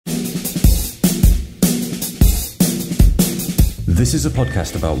This is a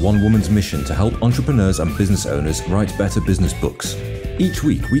podcast about one woman's mission to help entrepreneurs and business owners write better business books. Each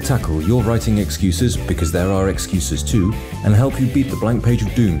week, we tackle your writing excuses, because there are excuses too, and help you beat the blank page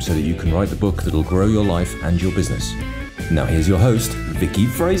of doom so that you can write the book that'll grow your life and your business. Now here's your host, Vicky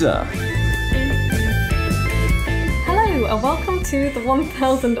Fraser. Hello, and welcome to the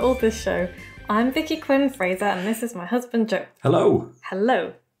 1000 Authors Show. I'm Vicky Quinn Fraser, and this is my husband, Joe. Hello.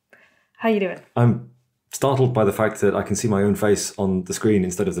 Hello. How you doing? I'm startled by the fact that I can see my own face on the screen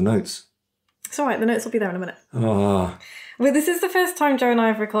instead of the notes. It's all right, the notes will be there in a minute. Ah, Well, this is the first time Joe and I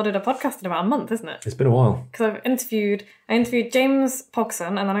have recorded a podcast in about a month, isn't it? it's been a while. Because I interviewed James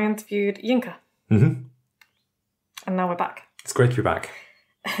Pogson, and then I interviewed Yinka. Mm-hmm. And now we're back. It's great to be back.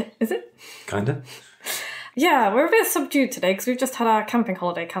 Is it? Kinda. Yeah, we're a bit subdued today because we've just had our camping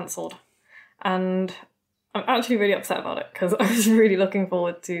holiday cancelled. And I'm actually really upset about it because I was really looking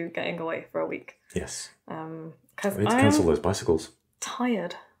forward to getting away for a week. Yes. Because We need to cancel those bicycles.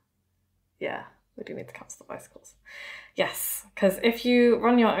 Tired. Yeah, we do need to cancel the bicycles. Yes, because if you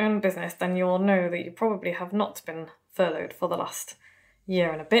run your own business, then you'll know that you probably have not been furloughed for the last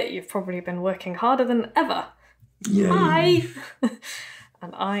year and a bit. You've probably been working harder than ever. Yay. Hi!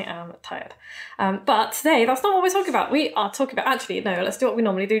 And I am tired. But today, that's not what we're talking about. We are talking about... Actually, no, let's do what we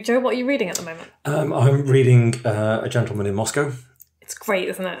normally do. Joe, what are you reading at the moment? I'm reading A Gentleman in Moscow. It's great,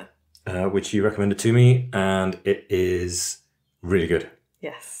 isn't it? Which you recommended to me, and it is really good.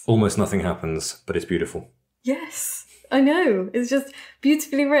 Yes. Almost nothing happens, but it's beautiful. Yes, I know. It's just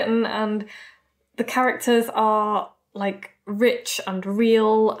beautifully written, and the characters are like rich and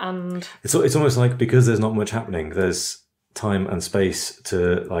real, and It's almost like, because there's not much happening, there's time and space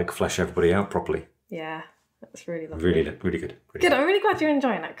to like flesh everybody out properly. yeah, that's really lovely. Really good. Really Good. I'm really glad you're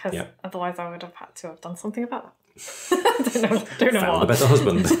enjoying it, because Yeah. otherwise I would have had to have done something about that. don't know Found what. a better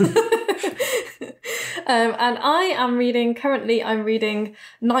husband. And I'm reading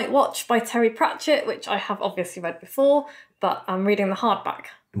Night Watch by Terry Pratchett, which I have obviously read before, but I'm reading the hardback.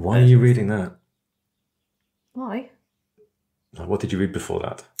 Why are you reading that? Why? What did you read before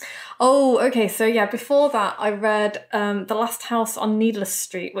that? Oh, okay. So yeah, before that I read The Last House on Needless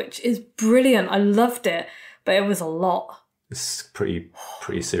Street, which is brilliant. I loved it, but it was a lot. It's pretty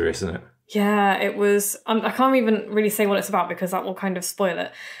serious, isn't it? Yeah, it was. I can't even really say what it's about because that will kind of spoil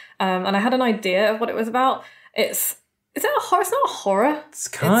it. And I had an idea of what it was about. Is it a horror? It's not a horror. It's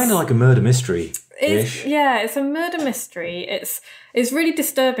kind of like a murder mystery. It's a murder mystery. It's really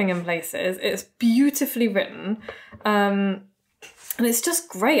disturbing in places. It's beautifully written. And it's just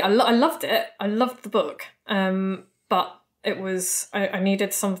great. I loved it. I loved the book. But it was... I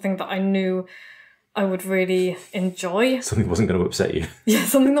needed something that I knew I would really enjoy. Something wasn't going to upset you. Yeah,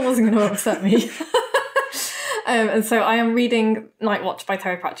 something that wasn't going to upset me. And so I am reading Night Watch by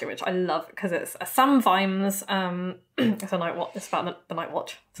Terry Pratchett, which I love because it's a Sam Vimes. It's a night watch. It's about the Night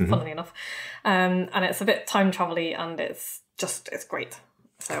Watch, funnily enough. And it's a bit time travel-y, and it's great.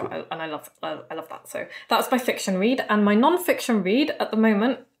 So I love that. So that's my fiction read, and my non-fiction read at the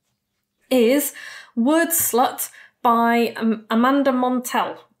moment is Word Slut by Amanda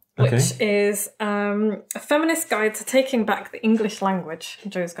Montell, which is a feminist guide to taking back the English language.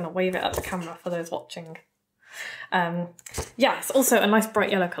 Joe's going to wave it at the camera for those watching. It's also a nice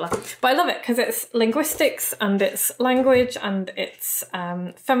bright yellow colour. But I love it because it's linguistics and it's language and it's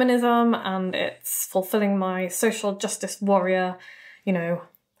feminism and it's fulfilling my social justice warrior,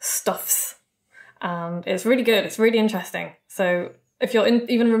 stuffs. And it's really good. It's really interesting. So if you're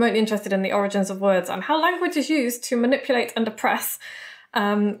even remotely interested in the origins of words and how language is used to manipulate and oppress,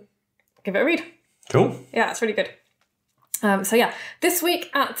 give it a read. Cool. Yeah, it's really good. This week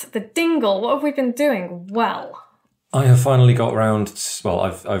at the Dingle, what have we been doing? Well, I have finally got around. Well,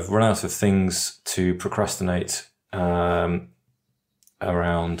 I've run out of things to procrastinate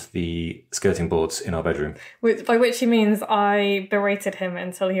around the skirting boards in our bedroom. By which he means I berated him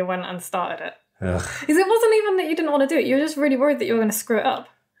until he went and started it. Ugh. Because it wasn't even that you didn't want to do it. You were just really worried that you were going to screw it up.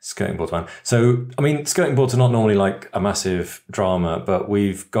 Skirting board, man. So, I mean, skirting boards are not normally like a massive drama, but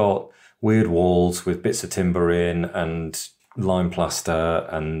we've got weird walls with bits of timber in and lime plaster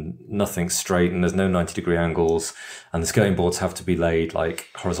and nothing straight, and there's no 90-degree angles, and the skirting boards have to be laid like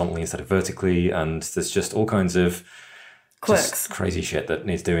horizontally instead of vertically, and there's just all kinds of Quirks. Crazy shit that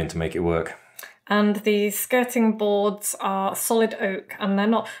needs doing to make it work. And the skirting boards are solid oak, and they're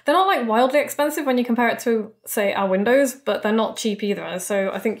not like wildly expensive when you compare it to, say, our windows, but they're not cheap either.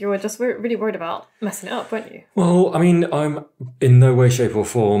 So I think you were just really worried about messing it up, weren't you? Well, I mean, I'm in no way, shape or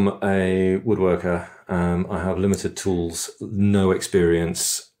form a woodworker. I have limited tools, no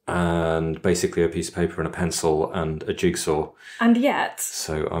experience, and basically a piece of paper and a pencil and a jigsaw. And yet...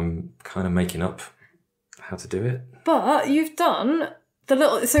 So I'm kind of making up how to do it. But you've done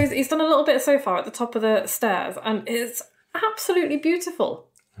so he's done a little bit so far at the top of the stairs, and it's absolutely beautiful.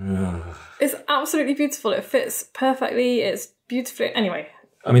 It's absolutely beautiful. It fits perfectly. It's beautifully... Anyway,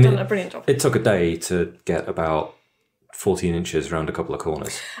 I mean, done a brilliant job. It took a day to get about 14 inches around a couple of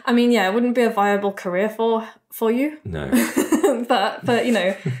corners. I mean, yeah, it wouldn't be a viable career for you. No. but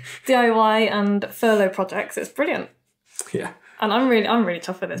DIY and furlough projects, it's brilliant. Yeah. And I'm really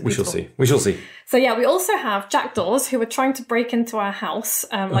chuffed with this. We shall see. So yeah, we also have jackdaws who are trying to break into our house,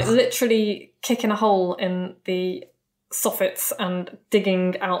 literally kicking a hole in the soffits and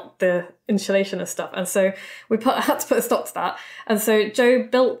digging out the insulation and stuff. And so we had to put a stop to that. And so Joe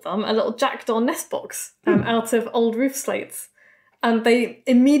built them a little jackdaw nest box out of old roof slates. And they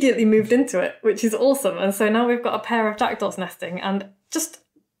immediately moved into it, which is awesome. And so now we've got a pair of jackdaws nesting, and just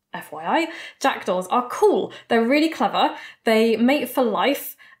FYI, jackdaws are cool. They're really clever. They mate for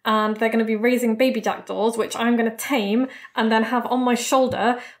life, and they're going to be raising baby jackdaws, which I'm going to tame and then have on my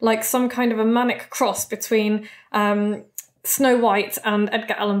shoulder like some kind of a manic cross between Snow White and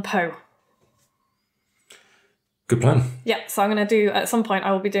Edgar Allan Poe. Good plan. Yeah, so I'm going to do, at some point,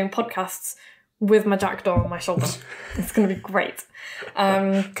 I will be doing podcasts with my jackdaw on my shoulder. It's going to be great.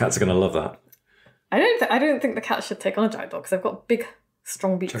 Cats are going to love that. I don't think the cat should take on a jackdaw because they've got big,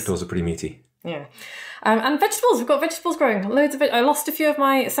 strong beaks. Jackdaws are pretty meaty. Yeah. And vegetables. We've got vegetables growing. Loads of I lost a few of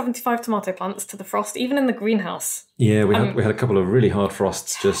my 75 tomato plants to the frost, even in the greenhouse. Yeah, we had a couple of really hard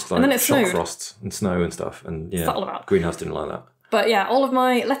frosts, just like and then it shock snowed. Frosts and snow and stuff. And yeah, What's that all about? Greenhouse didn't like that. But yeah, all of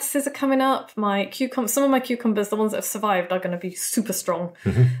my lettuces are coming up. Some of my cucumbers, the ones that have survived, are going to be super strong.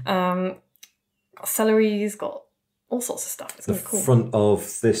 Got celery's, got all sorts of stuff. It's going to be cool. The front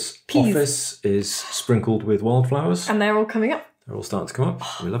of this office is sprinkled with wildflowers. And they're all coming up. They're all starting to come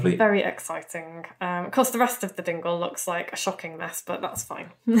up. Really lovely. Very exciting. Of course, the rest of the dingle looks like a shocking mess, but that's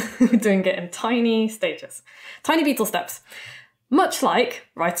fine. We're doing it in tiny stages. Tiny beetle steps. Much like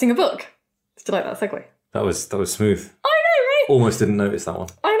writing a book. Did you like that segue? That was smooth. I know, right? Almost didn't notice that one.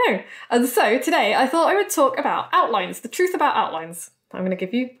 I know. And so today I thought I would talk about outlines, the truth about outlines. I'm going to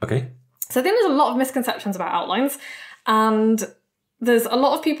give you. Okay. So I think there's a lot of misconceptions about outlines, and there's a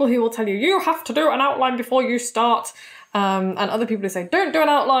lot of people who will tell you, you have to do an outline before you start. And other people who say, don't do an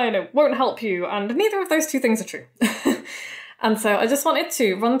outline, it won't help you. And neither of those two things are true. And so I just wanted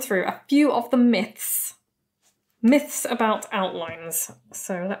to run through a few of the myths about outlines.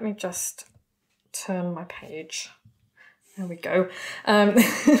 So let me just turn my page. There we go.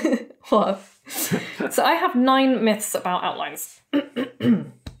 What? So I have 9 myths about outlines.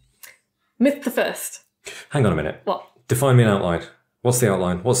 Myth the first. Hang on a minute. What? Define me an outline. What's the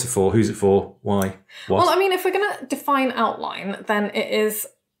outline? What's it for? Who's it for? Why? What? Well, I mean, if we're going to define outline, then it is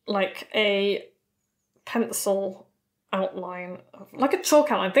like a pencil outline, like a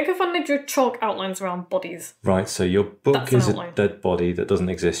chalk outline. Think of when they drew chalk outlines around bodies. Right, so your book That's an is outline. a dead body that doesn't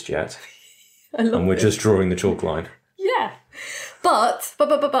exist yet. I love And we're it. just drawing the chalk line. Yeah. But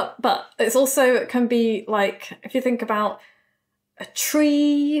it's also, it can be like, if you think about a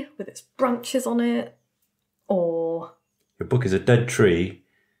tree with its branches on it, or Your book is a dead tree.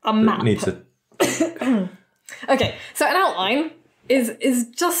 a map. That needs a... Okay, so an outline is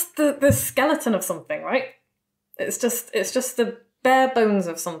just the skeleton of something, right? It's just the bare bones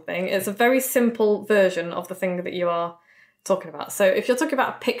of something. It's a very simple version of the thing that you are talking about. So if you're talking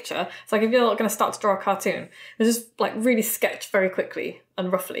about a picture, it's like if you're going to start to draw a cartoon, you just like really sketch very quickly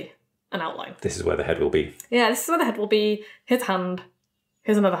and roughly an outline. This is where the head will be. Yeah, this is where the head will be. Here's a hand.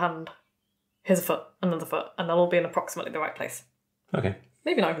 Here's another hand. Here's a foot. Another foot. And they'll all be in approximately the right place. Okay.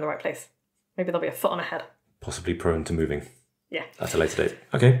 Maybe not even the right place. Maybe there'll be a foot on a head. Possibly prone to moving. Yeah. At a later date.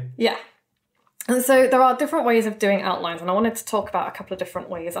 Okay. Yeah. And so there are different ways of doing outlines, and I wanted to talk about a couple of different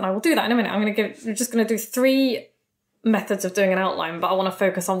ways, and I will do that in a minute. We're just going to do 3 methods of doing an outline, but I want to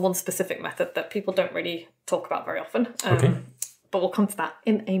focus on one specific method that people don't really talk about very often. Okay. But we'll come to that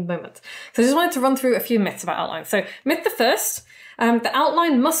in a moment. So I just wanted to run through a few myths about outlines. So myth the first, the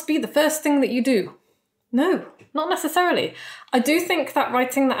outline must be the first thing that you do. No, not necessarily. I do think that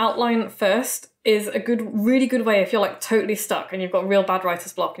writing the outline first is a really good way if you're like totally stuck and you've got real bad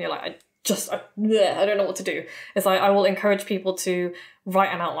writer's block and you're like, I don't know what to do. It's like, I will encourage people to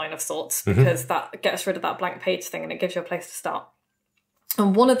write an outline of sorts because that gets rid of that blank page thing and it gives you a place to start.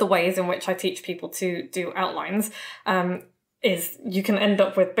 And one of the ways in which I teach people to do outlines is you can end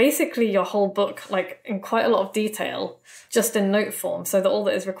up with basically your whole book like in quite a lot of detail just in note form, so that all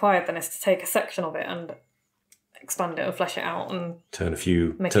that is required then is to take a section of it and expand it and flesh it out and turn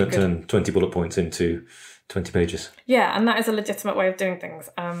 20 bullet points into 20 pages. Yeah, and that is a legitimate way of doing things.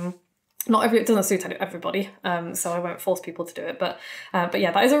 It doesn't suit everybody, so I won't force people to do it. But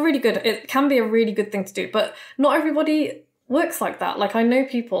yeah, that is it can be a really good thing to do. But not everybody works like that. Like, I know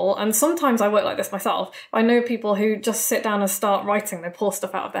people, and sometimes I work like this myself. I know people who just sit down and start writing. They pull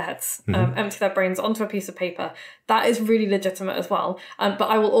stuff out of their heads, empty their brains onto a piece of paper. That is really legitimate as well. But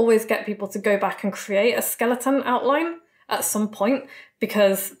I will always get people to go back and create a skeleton outline at some point,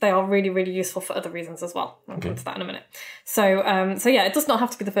 because they are really, really useful for other reasons as well. I'll come to that in a minute. So yeah, it does not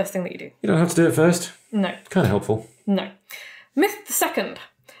have to be the first thing that you do. You don't have to do it first. No. Kind of helpful. No. Myth the second,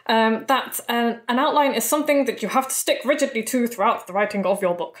 that an outline is something that you have to stick rigidly to throughout the writing of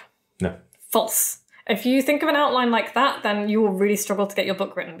your book. No. False. If you think of an outline like that, then you will really struggle to get your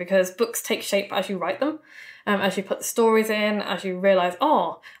book written, because books take shape as you write them. As you put the stories in, as you realise,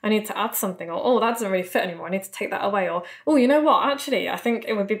 oh, I need to add something, or oh, that doesn't really fit anymore, I need to take that away, or oh, you know what, actually, I think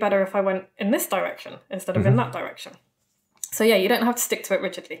it would be better if I went in this direction instead of in that direction. So yeah, you don't have to stick to it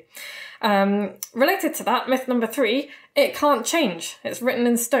rigidly. Related to that, myth number 3, it can't change. It's written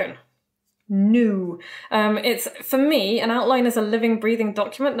in stone. No. For me, an outline is a living, breathing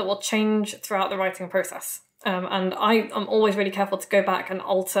document that will change throughout the writing process. And I'm always really careful to go back and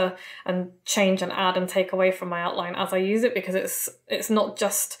alter and change and add and take away from my outline as I use it, because it's not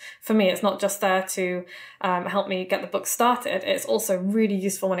just, for me, it's not just there to help me get the book started. It's also really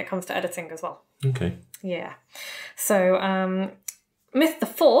useful when it comes to editing as well. Okay. Yeah. So myth the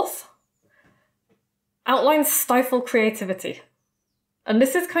 4th, outlines stifle creativity. And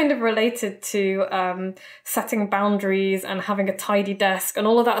this is kind of related to setting boundaries and having a tidy desk and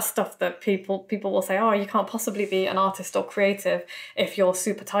all of that stuff that people will say, oh, you can't possibly be an artist or creative if you're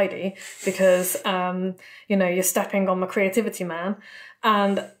super tidy, because, you're stepping on my creativity, man.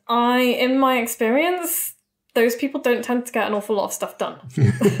 And in my experience, those people don't tend to get an awful lot of stuff done.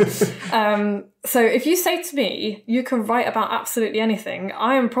 So if you say to me, you can write about absolutely anything,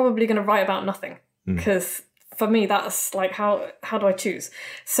 I am probably going to write about nothing, because for me, that's like, how do I choose?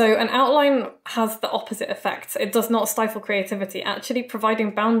 So an outline has the opposite effect. It does not stifle creativity. Actually,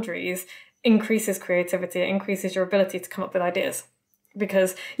 providing boundaries increases creativity. It increases your ability to come up with ideas.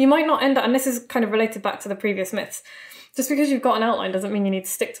 Because you might not end up, and this is kind of related back to the previous myths, just because you've got an outline doesn't mean you need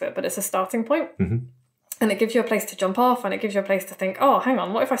to stick to it, but it's a starting point. And it gives you a place to jump off, and it gives you a place to think, oh, hang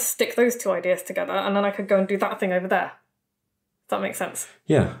on, what if I stick those 2 ideas together, and then I could go and do that thing over there? Does that make sense?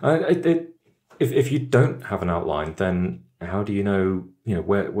 Yeah. If you don't have an outline, then how do you know,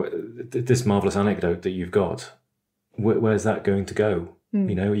 where this marvellous anecdote that you've got, where's that going to go? Are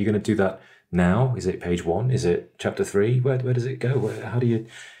you going to do that now? Is it page 1? Is it chapter 3? Where does it go? How do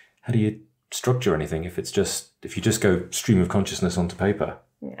you structure anything if you just go stream of consciousness onto paper?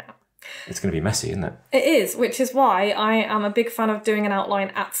 Yeah. It's going to be messy, isn't it? It is, which is why I am a big fan of doing an outline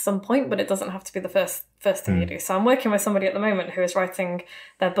at some point, but it doesn't have to be the first thing you do. So I'm working with somebody at the moment who is writing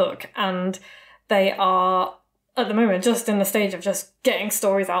their book, and they are, at the moment, just in the stage of just getting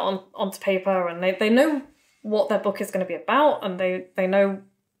stories out onto paper, and they know what their book is going to be about, and they know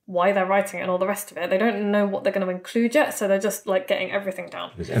why they're writing it and all the rest of it. They don't know what they're going to include yet, so they're just like getting everything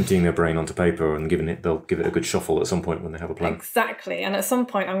down. Just emptying their brain onto paper and they'll give it a good shuffle at some point when they have a plan. Exactly, and at some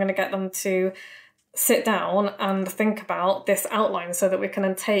point I'm going to get them to sit down and think about this outline so that we can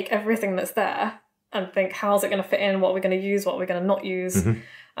then take everything that's there and think, how's it going to fit in, what we're going to use, what we're going to not use,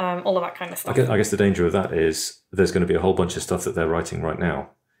 all of that kind of stuff. I guess the danger of that is there's going to be a whole bunch of stuff that they're writing right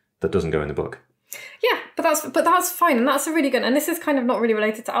now that doesn't go in the book. Yeah, but that's fine, and that's a really good, and this is kind of not really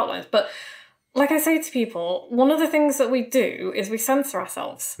related to outlines, but like I say to people, one of the things that we do is we censor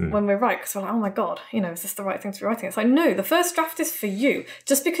ourselves when we write, because we're like, oh my God, is this the right thing to be writing? It's like, no, the first draft is for you.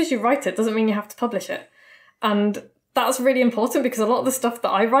 Just because you write it doesn't mean you have to publish it. And that's really important, because a lot of the stuff that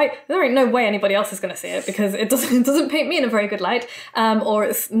I write, there ain't no way anybody else is going to see it, because it doesn't paint me in a very good light, or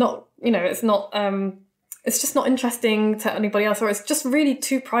it's not, it's just not interesting to anybody else, or it's just really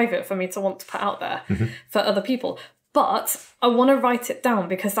too private for me to want to put out there for other people. But I want to write it down,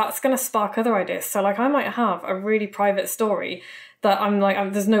 because that's going to spark other ideas. So like, I might have a really private story that I'm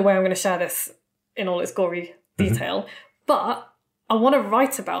like, there's no way I'm going to share this in all its gory detail, but I want to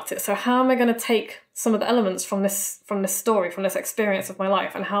write about it. So how am I going to take some of the elements from this story, from this experience of my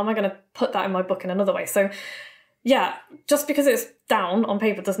life, and how am I going to put that in my book in another way? So yeah, just because it's down on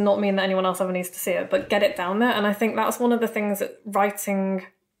paper does not mean that anyone else ever needs to see it, but get it down there. And I think that's one of the things that writing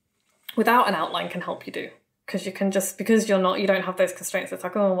without an outline can help you do. Because you can because you don't have those constraints. It's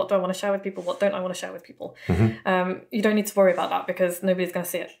like, oh, what do I want to share with people? What don't I want to share with people? You don't need to worry about that, because nobody's going to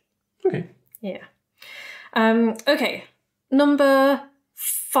see it. Okay. Yeah. Okay. Myth number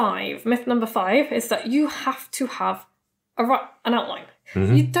 5 is that you have to have an outline.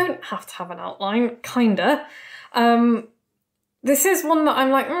 You don't have to have an outline, kinda. This is one that I'm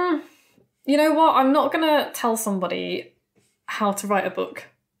like, you know what? I'm not going to tell somebody how to write a book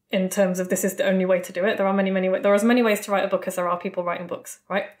in terms of this is the only way to do it. There are there are as many ways to write a book as there are people writing books,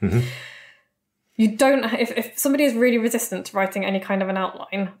 right? You don't, if somebody is really resistant to writing any kind of an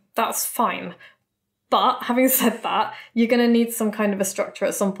outline, that's fine. But having said that, you're going to need some kind of a structure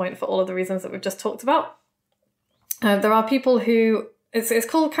at some point for all of the reasons that we've just talked about. There are people who, it's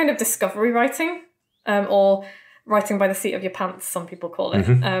called kind of discovery writing, or writing by the seat of your pants, some people call it.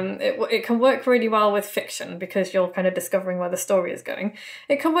 It can work really well with fiction because you're kind of discovering where the story is going.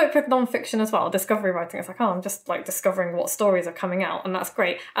 It can work with non-fiction as well. Discovery writing, it's like, oh, I'm just like discovering what stories are coming out, and that's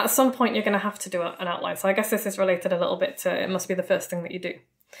great. At some point, you're going to have to do an outline. So I guess this is related a little bit to it must be the first thing that you do.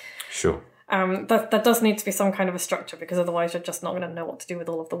 Sure. There does need to be some kind of a structure because otherwise you're just not going to know what to do with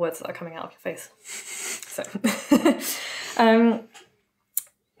all of the words that are coming out of your face. So,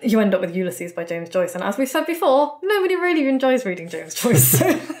 you end up with Ulysses by James Joyce, and as we said before, nobody really enjoys reading James Joyce.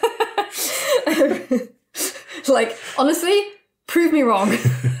 Like, honestly, prove me wrong.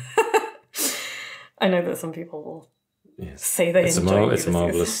 I know that some people will say they enjoy Ulysses.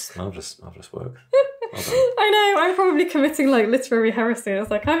 It's a marvellous work. Well done. I know, I'm probably committing like literary heresy. It's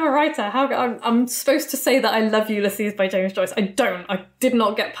like, I'm a writer. I'm supposed to say that I love Ulysses by James Joyce. I don't. I did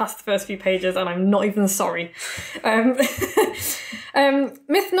not get past the first few pages, and I'm not even sorry.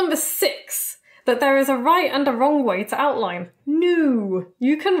 Myth number 6, that there is a right and a wrong way to outline. No,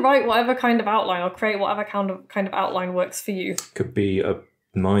 you can write whatever kind of outline or create whatever kind of outline works for you. Could be a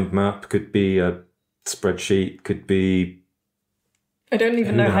mind map, could be a spreadsheet, could be... I don't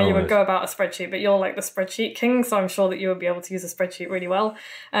even know how you would go about a spreadsheet, but you're like the spreadsheet king, so I'm sure that you would be able to use a spreadsheet really well.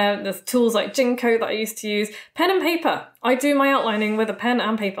 There's tools like Dingle that I used to use. Pen and paper. I do my outlining with a pen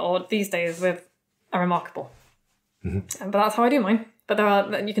and paper, or these days with a Remarkable. But that's how I do mine. But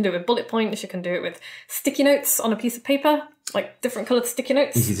you can do it with bullet points, you can do it with sticky notes on a piece of paper, like different coloured sticky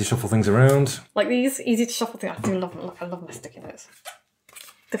notes. Easy to shuffle things around. Like these, easy to shuffle things. I do love them. Look, I love my sticky notes.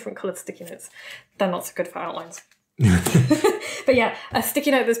 Different coloured sticky notes. They're not so good for outlines. But yeah, a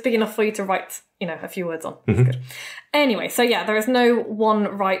sticky note that's big enough for you to write, a few words on. That's good. Anyway, so yeah, there is no one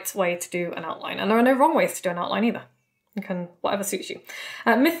right way to do an outline, and there are no wrong ways to do an outline either. You can, whatever suits you.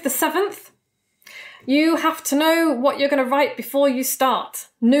 Myth the 7th, you have to know what you're going to write before you start.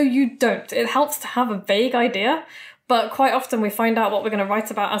 No, you don't. It helps to have a vague idea, but quite often we find out what we're going to write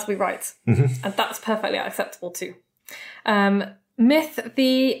about as we write, and that's perfectly acceptable too. Myth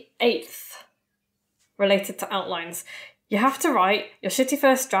the 8th, related to outlines. You have to write your shitty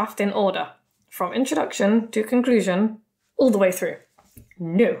first draft in order, from introduction to conclusion, all the way through.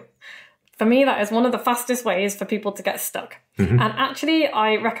 No. For me, that is one of the fastest ways for people to get stuck. And actually,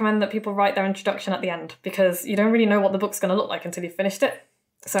 I recommend that people write their introduction at the end, because you don't really know what the book's going to look like until you've finished it.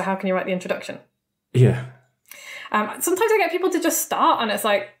 So how can you write the introduction? Yeah. Sometimes I get people to just start, and it's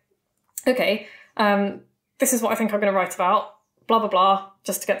like, okay, this is what I think I'm going to write about. Blah, blah, blah,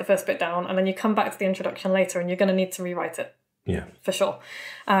 just to get the first bit down. And then you come back to the introduction later and you're going to need to rewrite it. Yeah. For sure.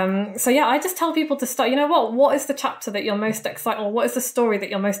 So yeah, I just tell people to start, what is the chapter that you're most excited, or what is the story that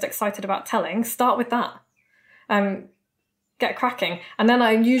you're most excited about telling? Start with that. Get cracking. And then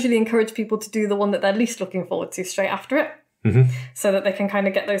I usually encourage people to do the one that they're least looking forward to straight after it. So that they can kind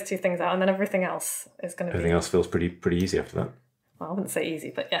of get those two things out, and then everything else is going to be... Everything else feels pretty easy after that. Well, I wouldn't say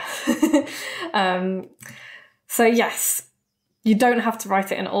easy, but yeah. So yes, you don't have to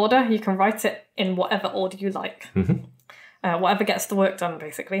write it in order. You can write it in whatever order you like. Whatever gets the work done,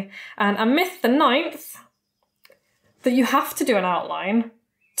 basically. And myth the 9th, that you have to do an outline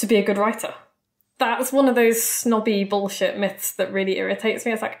to be a good writer. That's one of those snobby bullshit myths that really irritates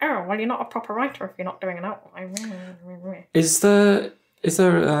me. It's like, oh, well, you're not a proper writer if you're not doing an outline. Is there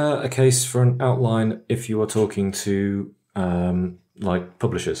a case for an outline if you are talking to like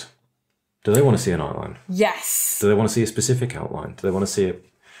publishers? Do they want to see an outline? Yes. Do they want to see a specific outline? Do they want to see a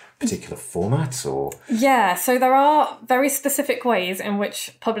particular format or? Yeah, so there are very specific ways in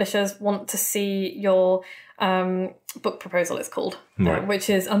which publishers want to see your book proposal, it's called, right.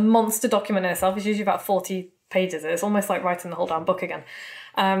 Which is a monster document in itself. It's usually about 40 pages. It's almost like writing the whole damn book again.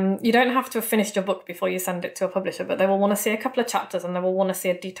 You don't have to have finished your book before you send it to a publisher, but they will want to see a couple of chapters and they will want to see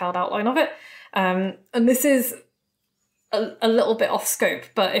a detailed outline of it. And this is a little bit off scope,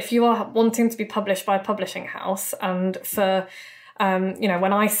 but if you are wanting to be published by a publishing house, and for,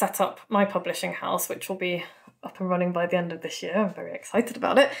 when I set up my publishing house, which will be up and running by the end of this year, I'm very excited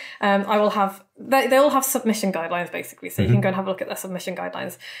about it, I will have, they all have submission guidelines, basically, so you can go and have a look at their submission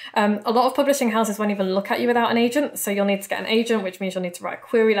guidelines. A lot of publishing houses won't even look at you without an agent, so you'll need to get an agent, which means you'll need to write a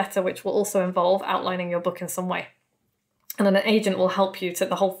query letter, which will also involve outlining your book in some way. And then an agent will help you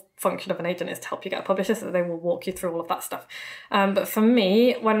the whole function of an agent is to help you get a publisher, so they will walk you through all of that stuff. But for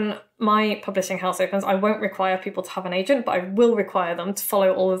me, when my publishing house opens, I won't require people to have an agent, but I will require them to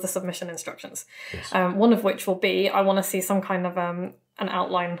follow all of the submission instructions. Yes. One of which will be, I want to see some kind of an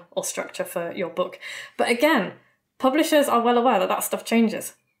outline or structure for your book. But again, publishers are well aware that that stuff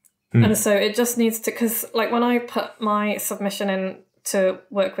changes. And so it just needs to, because like when I put my submission in to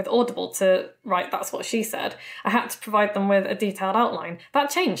work with Audible to write That's What She Said, I had to provide them with a detailed outline.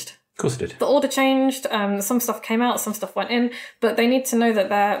 That changed. Of course it did. The order changed, some stuff came out, some stuff went in, but they need to know that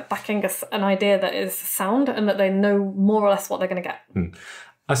they're backing an idea that is sound and that they know more or less what they're going to get.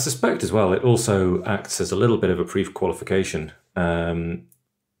 I suspect as well it also acts as a little bit of a pre-qualification.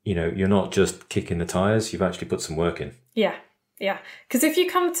 You're not just kicking the tires, you've actually put some work in. Yeah, because if you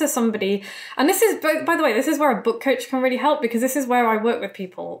come to somebody, and this is, by the way, this is where a book coach can really help, because this is where I work with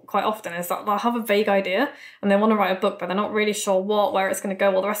people quite often, is that they'll have a vague idea and they want to write a book, but they're not really sure where it's going to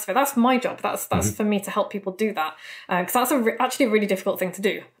go, all the rest of it. That's my job. That's for me to help people do that. Because that's actually a really difficult thing to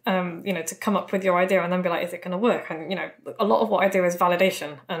do, to come up with your idea and then be like, is it going to work? And, a lot of what I do is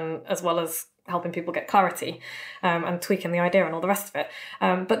validation, and as well as helping people get clarity and tweaking the idea and all the rest of it.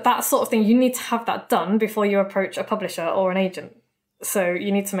 But that sort of thing, you need to have that done before you approach a publisher or an agent. So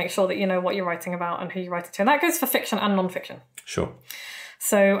you need to make sure that you know what you're writing about and who you're writing to. And that goes for fiction and non-fiction. Sure.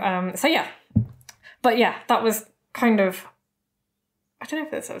 So yeah. But yeah, that was kind of, I don't know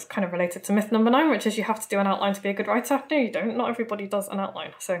if it was kind of related to myth number 9, which is you have to do an outline to be a good writer. No, you don't. Not everybody does an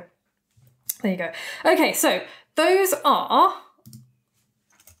outline. So there you go. Okay, so those are...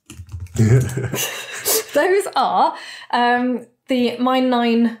 my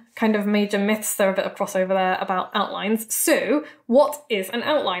 9 kind of major myths. There are a bit of crossover there about outlines. So what is an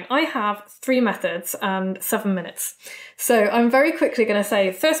outline? I have 3 methods and 7 minutes. So I'm very quickly going to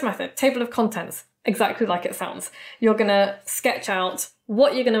say, first method, table of contents, exactly like it sounds. You're going to sketch out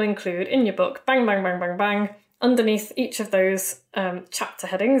what you're going to include in your book, bang, bang, bang, bang, bang. Underneath each of those chapter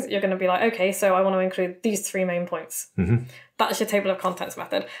headings, you're going to be like, okay, so I want to include these 3 main points. That's your table of contents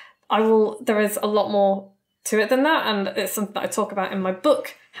method. There is a lot more to it than that, and it's something that I talk about in my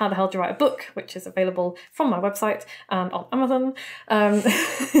book, How the Hell Do You Write a Book, which is available from my website and on Amazon.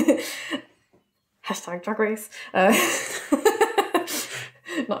 Hashtag Drag Race. Not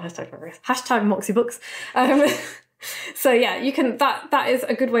hashtag Drag Race. Hashtag Moxie Books. So yeah, you can. That is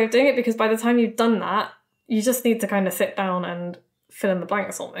a good way of doing it, because by the time you've done that, you just need to kind of sit down and fill in the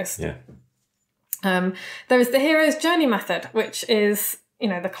blanks almost. Yeah. There is the hero's journey method, which is,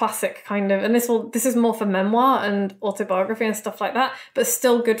 the classic kind of, and this is more for memoir and autobiography and stuff like that, but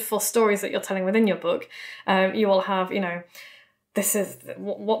still good for stories that you're telling within your book. You will have, this is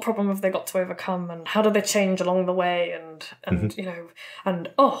what problem have they got to overcome, and how do they change along the way, and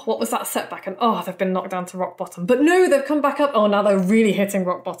what was that setback, and they've been knocked down to rock bottom, but no, they've come back up, now they're really hitting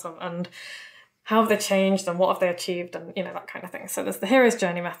rock bottom, and how have they changed and what have they achieved, and that kind of thing. So there's the hero's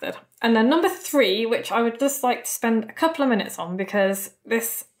journey method. And then number 3, which I would just like to spend a couple of minutes on, because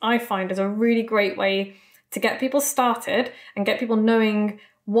this I find is a really great way to get people started and get people knowing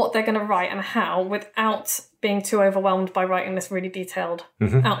what they're going to write and how, without being too overwhelmed by writing this really detailed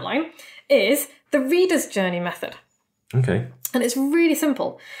outline, is the reader's journey method. Okay. And it's really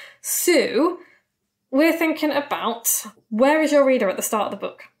simple. So we're thinking about, where is your reader at the start of the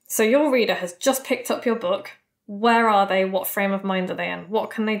book? So your reader has just picked up your book. Where are they? What frame of mind are they in? What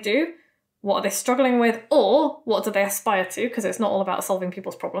can they do? What are they struggling with? Or what do they aspire to? Because it's not all about solving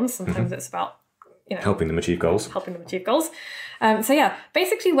people's problems. Sometimes it's about, helping them achieve goals. So yeah,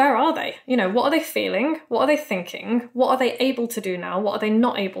 basically, where are they? What are they feeling? What are they thinking? What are they able to do now? What are they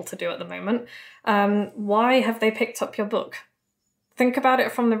not able to do at the moment? Why have they picked up your book? Think about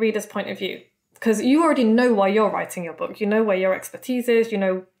it from the reader's point of view. Because you already know why you're writing your book. You know where your expertise is. You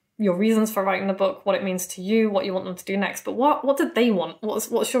know your reasons for writing the book, what it means to you, what you want them to do next. But what did they want?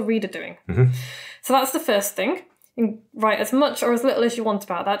 What's your reader doing? So that's the first thing. You can write as much or as little as you want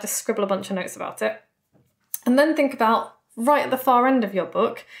about that. Just scribble a bunch of notes about it. And then think about, right at the far end of your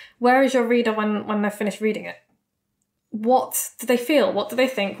book, where is your reader when they're finished reading it? What do they feel? What do they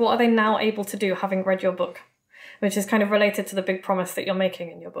think? What are they now able to do having read your book? Which is kind of related to the big promise that you're making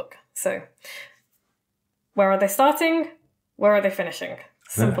in your book. So where are they starting? Where are they finishing?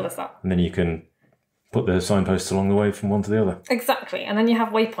 Simple as that. And then you can put the signposts along the way from one to the other. Exactly. And then you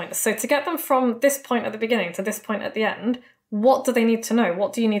have waypoints. So to get them from this point at the beginning to this point at the end, what do they need to know?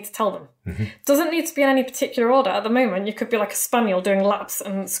 What do you need to tell them? Doesn't need to be in any particular order. At the moment, you could be like a spaniel doing laps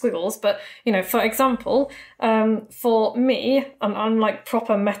and squiggles. But, for example, for me, I'm like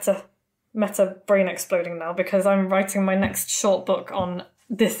proper meta brain exploding now, because I'm writing my next short book on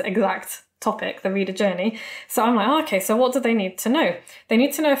this exact topic, the reader journey. So I'm like, okay, so what do they need to know? They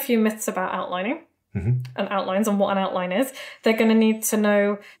need to know a few myths about outlining and outlines and what an outline is. They're going to need to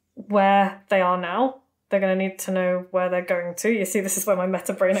know where they are now. They're going to need to know where they're going to. You see, this is where my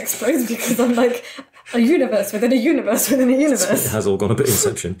meta brain explodes because I'm like, a universe within a universe within a universe. It has all gone a bit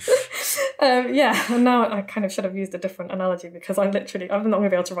Inception. Yeah, and now I kind of should have used a different analogy because I'm not going to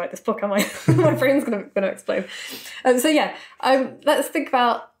be able to write this book, am I? My brain's going to explode. So yeah, let's think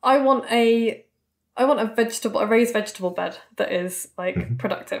about, I want a raised vegetable bed that is like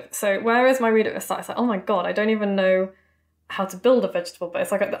productive. So where is my reader at the start? It's like, oh my God, I don't even know how to build a vegetable bed.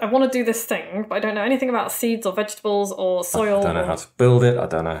 It's like, I want to do this thing, but I don't know anything about seeds or vegetables or soil. I don't know how to build it. I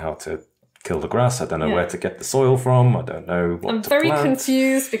don't know how to kill the grass. I don't know where to get the soil from. I don't know what I'm to very plant.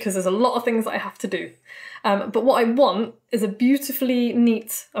 confused because there's a lot of things that I have to do. But what I want is a beautifully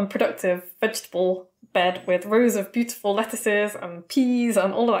neat and productive vegetable bed with rows of beautiful lettuces and peas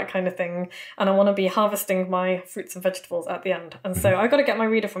and all of that kind of thing. And I want to be harvesting my fruits and vegetables at the end. And so I've got to get my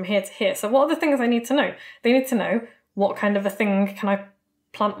reader from here to here. So what are the things I need to know? They need to know what kind of a thing can I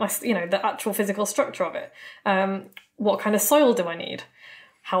plant the actual physical structure of it. What kind of soil do I need?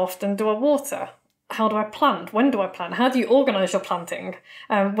 How often do I water? How do I plant? When do I plant? How do you organise your planting?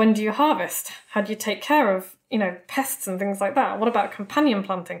 When do you harvest? How do you take care of, pests and things like that? What about companion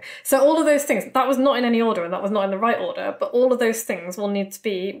planting? So all of those things, that was not in any order and that was not in the right order, but all of those things will need to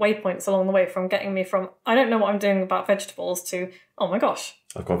be waypoints along the way from getting me from, I don't know what I'm doing about vegetables to, oh my gosh.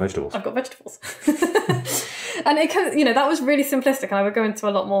 I've got vegetables. And it can, that was really simplistic and I would go into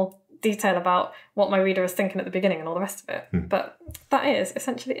a lot more detail about what my reader is thinking at the beginning and all the rest of it. But that is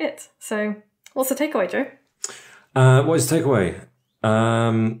essentially it. So what's the takeaway, Joe? What is the takeaway?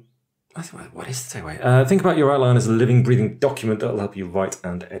 What is the takeaway? Think about your outline as a living, breathing document that will help you write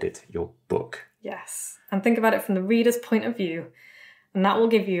and edit your book. Yes. And think about it from the reader's point of view. And that will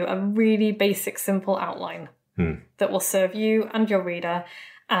give you a really basic, simple outline that will serve you and your reader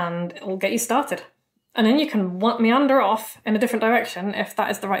and it will get you started. And then you can meander off in a different direction. If that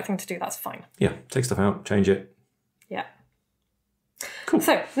is the right thing to do, that's fine. Yeah, take stuff out, change it. Yeah. Cool.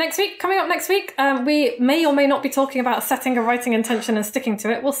 So coming up next week, we may or may not be talking about setting a writing intention and sticking to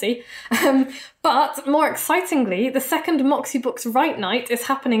it. We'll see. But more excitingly, the second Moxie Books Write Night is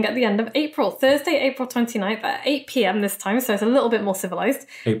happening at the end of April, Thursday, April 29th at 8 p.m. this time. So it's a little bit more civilised.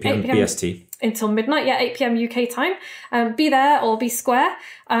 8 p.m. BST. Until midnight, 8 p.m. UK time. Be there or be square.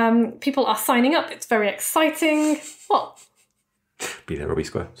 People are signing up. It's very exciting. What? Be there or be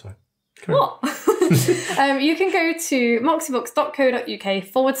square, sorry. What? You can go to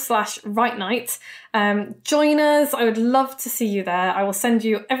moxiebooks.co.uk/write night. Join us. I would love to see you there. I will send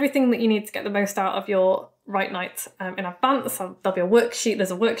you everything that you need to get the most out of your write night in advance. There'll be a worksheet.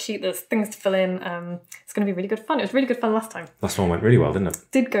 There's a worksheet. There's things to fill in. It's going to be really good fun. It was really good fun last time. Last one went really well, didn't it?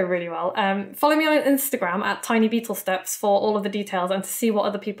 Did go really well. Follow me on Instagram at Tiny Beetle Steps for all of the details and to see what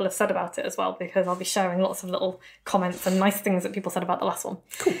other people have said about it as well, because I'll be sharing lots of little comments and nice things that people said about the last one.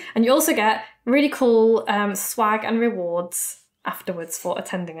 Cool. And you also get really cool swag and rewards afterwards for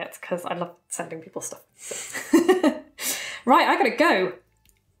attending it, because I love sending people stuff. So. Right, I gotta go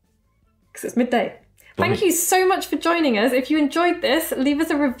because it's midday. Thank you so much for joining us. If you enjoyed this, leave us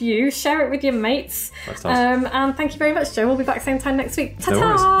a review, share it with your mates. And thank you very much, Joe. We'll be back same time next week.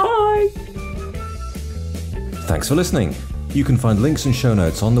 Ta-ta! Bye! Thanks for listening. You can find links and show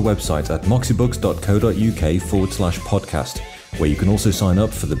notes on the website at moxiebooks.co.uk/podcast, where you can also sign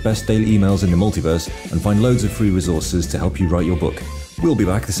up for the best daily emails in the multiverse and find loads of free resources to help you write your book. We'll be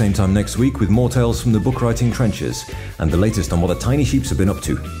back the same time next week with more tales from the book writing trenches and the latest on what the tiny sheeps have been up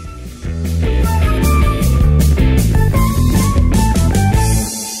to.